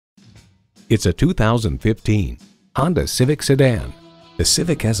It's a 2015 Honda Civic Sedan. The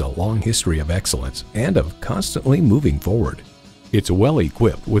Civic has a long history of excellence and of constantly moving forward. It's well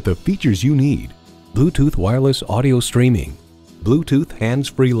equipped with the features you need: Bluetooth wireless audio streaming, Bluetooth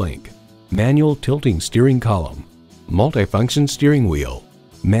hands-free link, manual tilting steering column, multifunction steering wheel,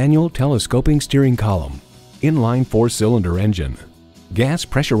 manual telescoping steering column, inline 4-cylinder engine, gas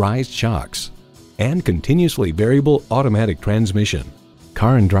pressurized shocks, and continuously variable automatic transmission.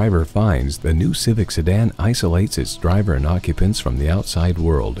 Car and Driver finds the new Civic Sedan isolates its driver and occupants from the outside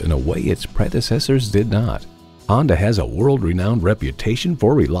world in a way its predecessors did not. Honda has a world-renowned reputation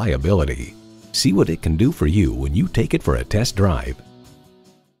for reliability. See what it can do for you when you take it for a test drive.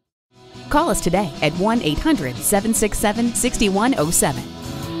 Call us today at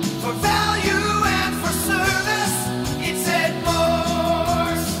 1-800-767-6107.